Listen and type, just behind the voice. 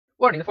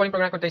Warning, the following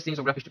program contains scenes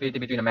of graphic stupidity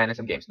between a man and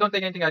some games. Don't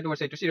take anything I do or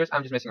say too serious,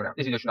 I'm just messing around.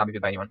 This video should not be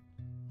viewed by anyone.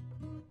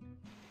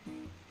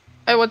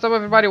 Hey, what's up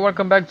everybody,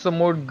 welcome back to some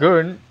more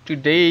Gun.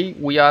 Today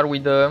we are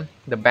with the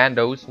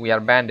bandos, we are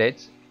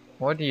bandits.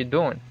 What are you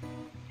doing?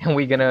 And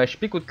we're gonna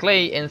speak with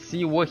Clay and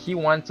see what he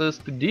wants us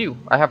to do.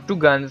 I have two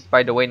guns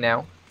by the way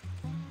now.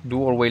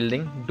 Dual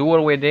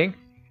wielding.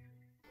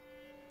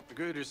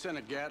 Magruder sent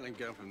a Gatling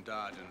gun from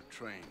Dodge in a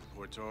train,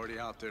 or it's already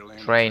out there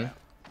laying Train.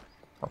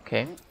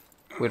 Okay.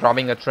 We're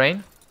robbing a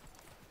train.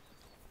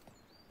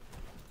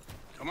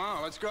 Come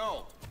on, let's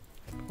go.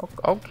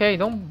 Okay,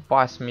 don't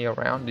boss me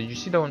around. Did you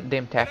see the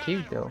damn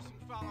tattoos though?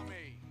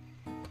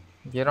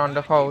 Get on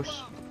the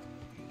horse.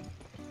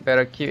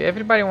 Better keep.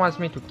 Everybody wants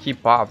me to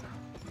keep up.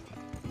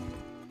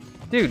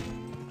 Dude,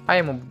 I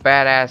am a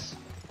badass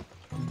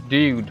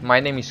dude.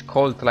 My name is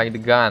Colt like the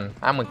gun.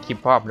 I'm gonna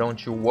keep up,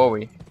 don't you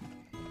worry.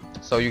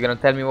 So you're gonna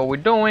tell me what we're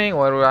doing,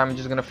 or I'm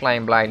just gonna fly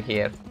in blind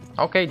here?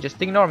 Okay,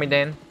 just ignore me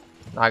then.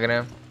 Not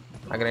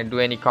gonna do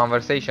any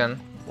conversation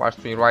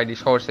whilst we ride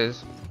these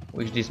horses.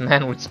 Wish this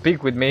man would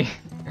speak with me.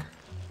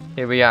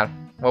 Here we are.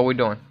 What we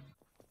doing?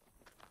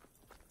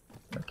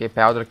 Okay,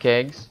 powder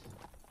kegs.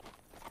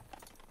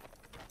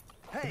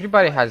 Hey,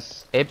 Everybody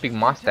has epic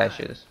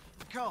mustaches.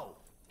 Cole,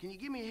 can you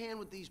give me a hand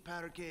with these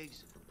powder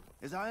kegs?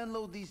 As I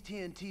unload these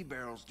TNT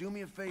barrels, do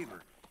me a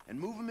favor and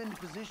move them into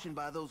position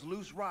by those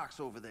loose rocks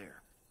over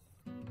there.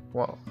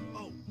 Whoa.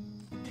 Oh,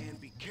 and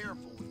be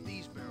careful with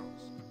these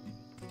barrels.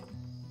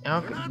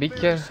 Okay, be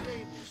careful.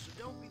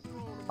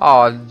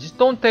 Oh, just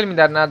don't tell me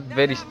they're not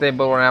very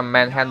stable when I'm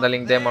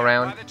manhandling them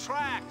around.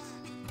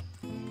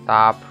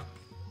 Stop.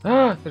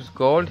 There's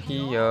gold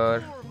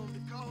here.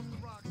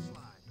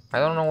 I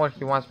don't know where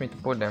he wants me to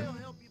put them.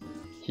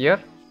 Here?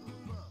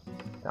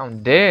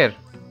 Down there.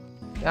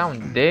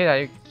 Down there? Are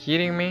you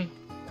kidding me?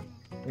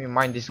 Let me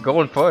mine this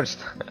gold first.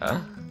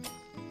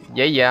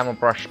 Yeah, I'm a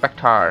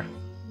prospector.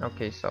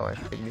 Okay, so I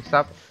pick this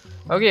up.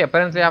 Okay,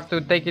 apparently I have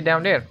to take it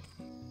down there.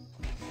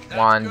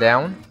 One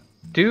down.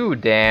 Two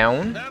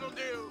down.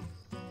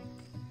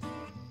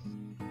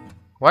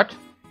 What?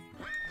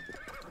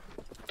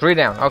 Three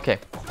down, okay.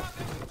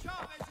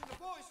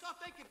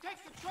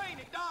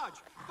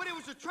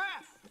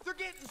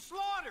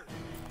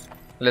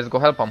 Let's go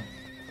help him.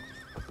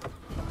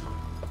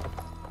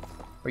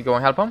 We go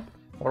and help him?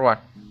 Or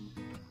what?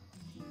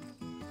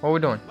 What are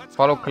we doing?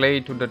 Follow Clay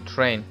to the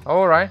train.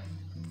 Alright.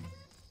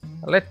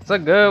 Let's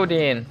go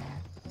then.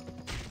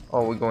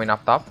 Oh, we're going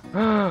up top.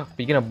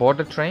 We gonna board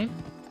the train?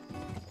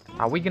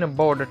 Are we gonna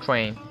board the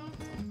train?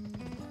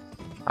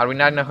 Are we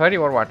not in a hurry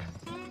or what?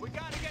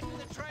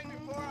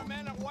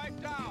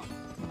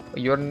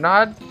 You're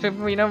not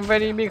in a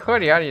very big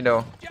hurry, are you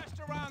though?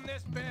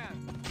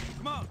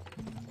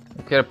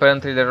 Okay,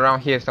 apparently they're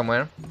around here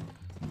somewhere.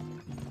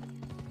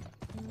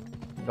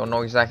 Don't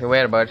know exactly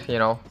where, but you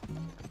know,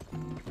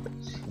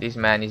 this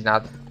man is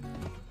not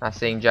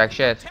saying jack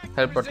shit.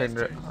 Help protect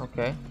the.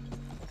 Okay.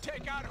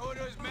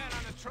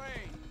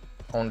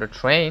 On the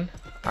train?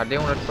 Are they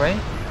on the train?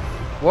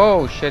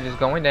 Whoa, shit is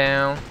going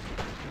down.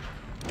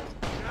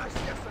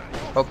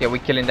 Okay, we're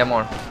killing them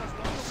all.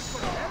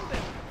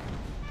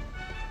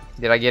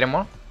 Did I get them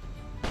all?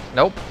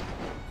 Nope.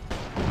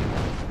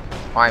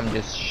 I'm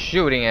just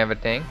shooting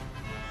everything.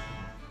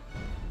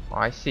 Oh,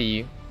 I see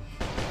you.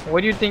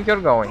 Where do you think you're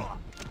going?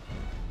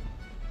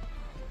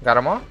 Got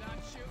them all?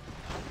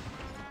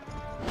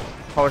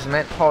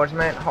 Horseman.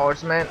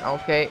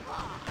 Okay.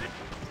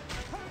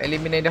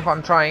 Eliminate the.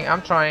 I'm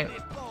trying.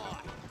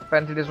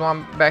 Apparently there's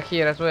one back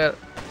here as well.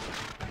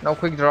 No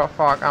quick draw.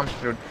 Fuck, I'm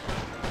screwed.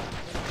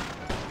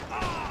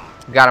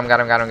 Got him.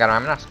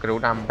 I'm not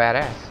screwed. I'm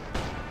badass.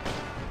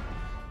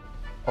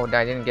 Oh,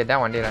 I didn't get that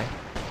one, did I?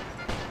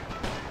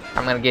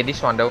 I'm gonna get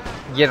this one though.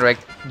 Get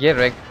wrecked.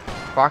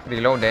 Fuck,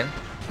 reload then.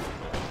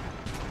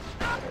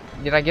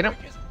 Did I get him?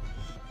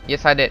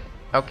 Yes, I did.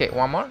 Okay,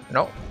 one more.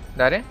 No,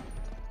 that it?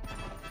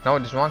 No,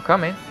 there's one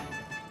coming.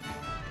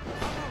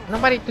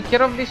 Nobody took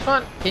care of this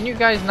one. Can you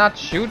guys not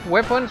shoot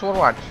weapons or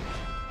what?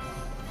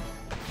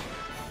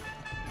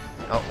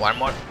 Oh, one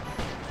more.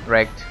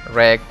 Wrecked.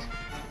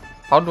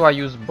 How do I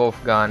use both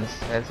guns?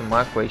 That's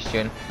my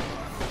question.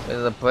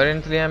 Because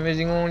apparently I'm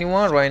using only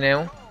one right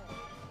now.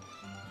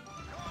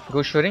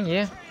 Go shooting,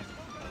 yeah.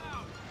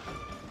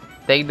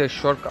 Take the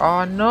shortcut.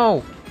 Oh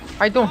no!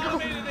 I don't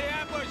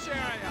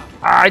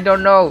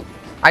know.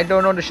 I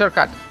don't know the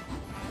shortcut.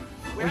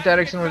 Which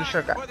direction was the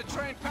shortcut?